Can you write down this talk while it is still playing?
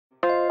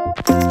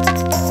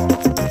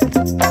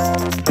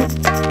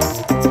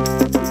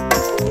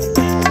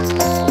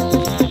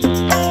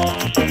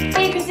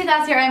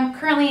Here. I'm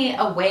currently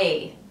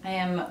away. I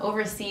am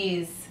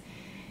overseas,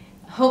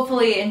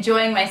 hopefully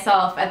enjoying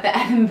myself at the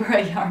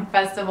Edinburgh Yarn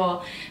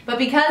Festival. But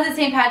because it's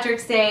St.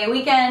 Patrick's Day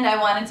weekend, I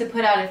wanted to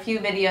put out a few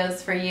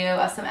videos for you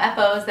of some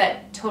FOs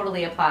that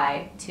totally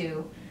apply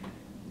to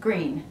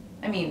green.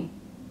 I mean,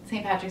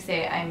 St. Patrick's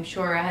Day, I'm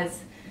sure, has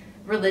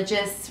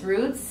religious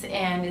roots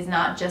and is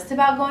not just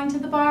about going to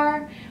the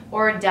bar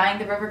or dyeing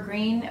the river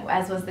green,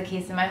 as was the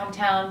case in my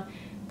hometown.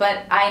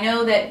 But I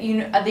know that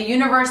the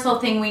universal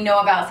thing we know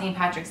about St.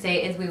 Patrick's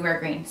Day is we wear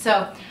green.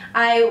 So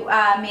I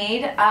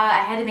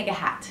had to make a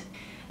hat.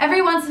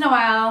 Every once in a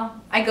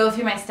while, I go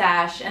through my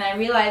stash and I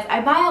realize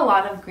I buy a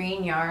lot of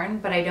green yarn,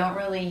 but I don't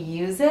really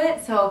use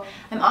it. So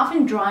I'm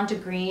often drawn to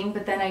green,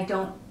 but then I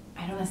don't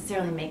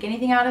necessarily make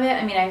anything out of it.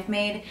 I mean, I've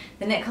made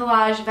the knit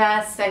collage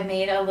vest. I've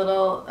made a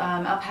little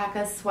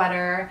alpaca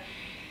sweater.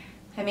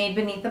 I made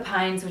Beneath the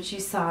Pines, which you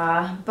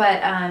saw,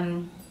 but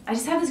I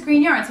just have this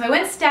green yarn. So I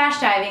went stash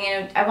diving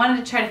and I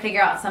wanted to try to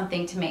figure out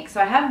something to make. So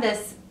I have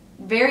this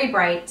very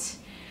bright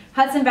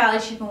Hudson Valley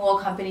Sheep and Wool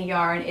Company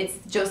yarn. It's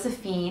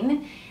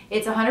Josephine.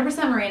 It's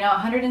 100% merino,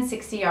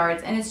 160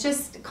 yards, and it's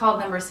just called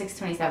number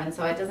 627,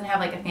 so it doesn't have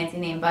like a fancy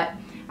name, but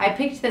I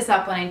picked this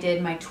up when I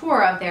did my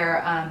tour of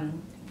their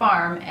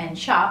farm and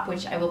shop,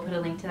 which I will put a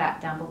link to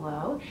that down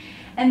below.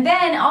 And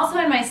then also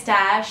in my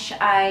stash,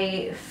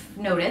 I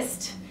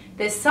noticed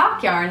this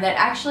sock yarn that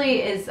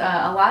actually is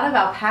a lot of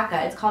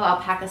alpaca. It's called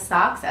Alpaca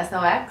Socks,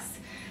 S-O-X.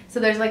 So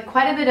there's like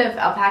quite a bit of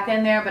alpaca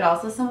in there, but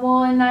also some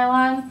wool and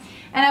nylon.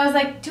 And I was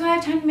like, do I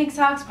have time to make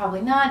socks?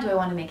 Probably not. Do I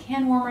want to make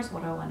hand warmers?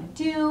 What do I want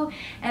to do?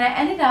 And I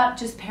ended up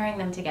just pairing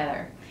them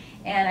together.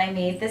 And I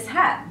made this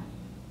hat.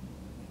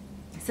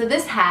 So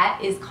this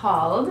hat is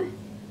called,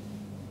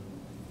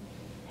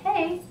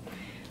 hey,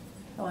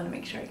 I want to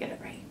make sure I get it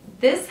right.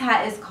 This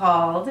hat is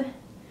called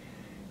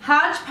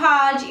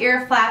Hodgepodge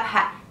Earflap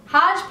Hat.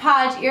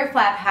 Hodgepodge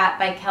Earflap Hat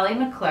by Kelly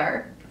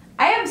McClure.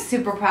 I am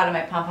super proud of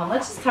my pom-pom.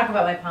 Let's just talk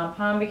about my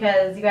pom-pom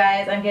because, you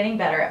guys, I'm getting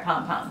better at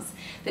pom-poms.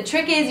 The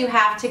trick is you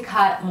have to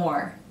cut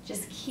more.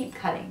 Just keep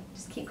cutting.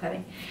 Just keep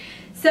cutting.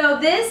 So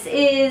this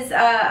is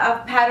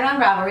a pattern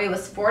on Ravelry. It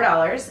was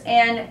 $4.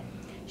 And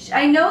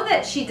I know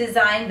that she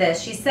designed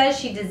this. She says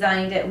she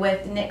designed it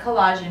with knit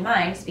collage in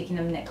mind, speaking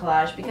of knit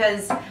collage,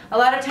 because a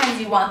lot of times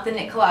you want the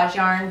knit collage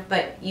yarn,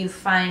 but you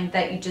find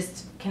that you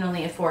just can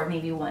only afford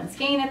maybe one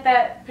skein at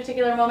that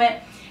particular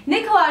moment.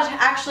 Knit collage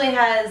actually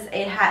has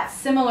a hat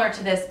similar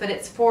to this, but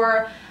it's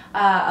for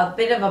a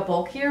bit of a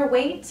bulkier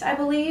weight, I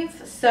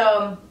believe.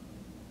 So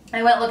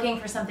I went looking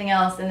for something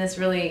else and this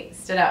really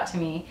stood out to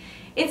me.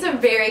 It's a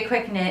very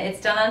quick knit.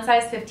 It's done on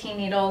size 15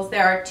 needles.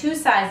 There are two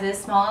sizes,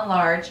 small and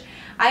large.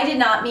 I did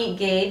not meet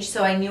gauge,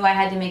 so I knew I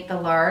had to make the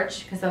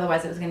large because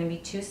otherwise it was going to be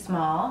too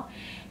small.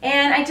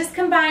 And I just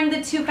combined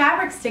the two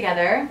fabrics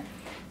together.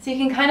 So you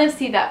can kind of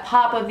see that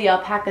pop of the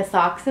alpaca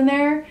socks in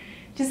there.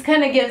 Just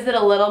kind of gives it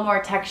a little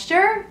more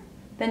texture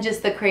than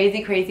just the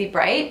crazy, crazy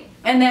bright.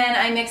 And then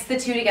I mixed the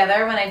two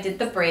together when I did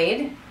the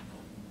braid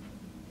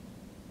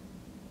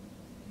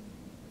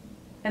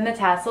and the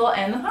tassel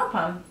and the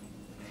pom-pom.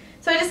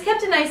 So I just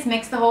kept a nice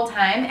mix the whole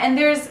time, and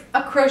there's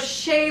a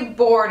crochet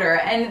border,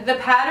 and the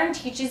pattern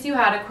teaches you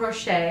how to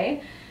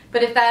crochet,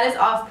 but if that is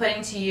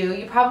off-putting to you,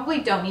 you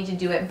probably don't need to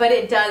do it, but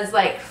it does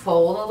like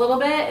fold a little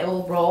bit. It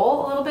will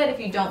roll a little bit if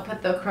you don't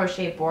put the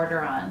crochet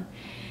border on.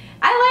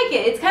 I like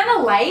it. It's kind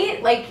of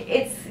light, like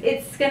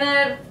it's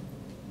gonna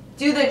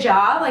do the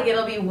job, like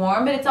it'll be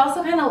warm, but it's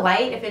also kind of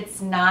light if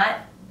it's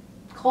not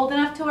cold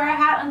enough to wear a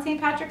hat on St.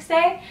 Patrick's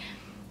Day.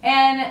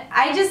 And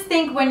I just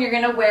think when you're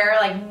gonna wear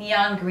like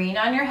neon green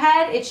on your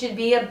head, it should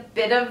be a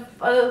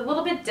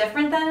little bit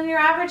different than your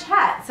average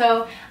hat.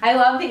 So I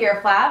love the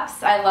ear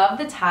flaps. I love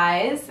the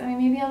ties. I mean,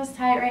 maybe I'll just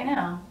tie it right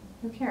now.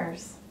 Who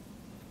cares?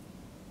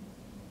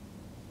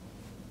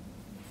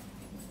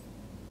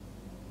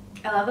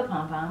 I love the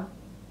pom-pom.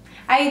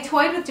 I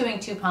toyed with doing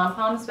two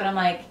pom-poms, but I'm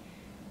like,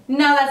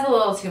 no, that's a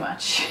little too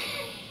much.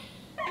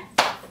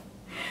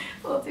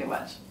 A little too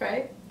much,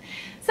 right?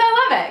 So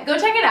I love it. Go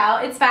check it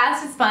out. It's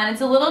fast, it's fun.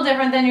 It's a little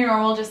different than your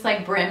normal just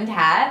like brimmed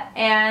hat.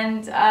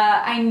 And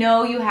I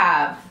know you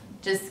have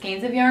just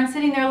skeins of yarn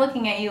sitting there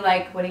looking at you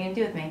like, what are you gonna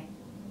do with me?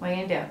 What are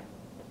you gonna do?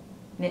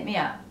 Knit me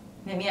up.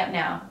 Knit me up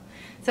now.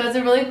 So it's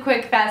a really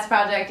quick, fast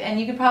project, and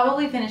you could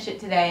probably finish it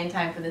today in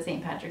time for the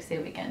St. Patrick's Day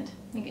weekend.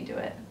 You can do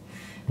it.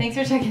 Thanks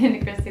for checking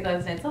into Kristy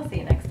Loves Knits. I'll see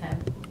you next time.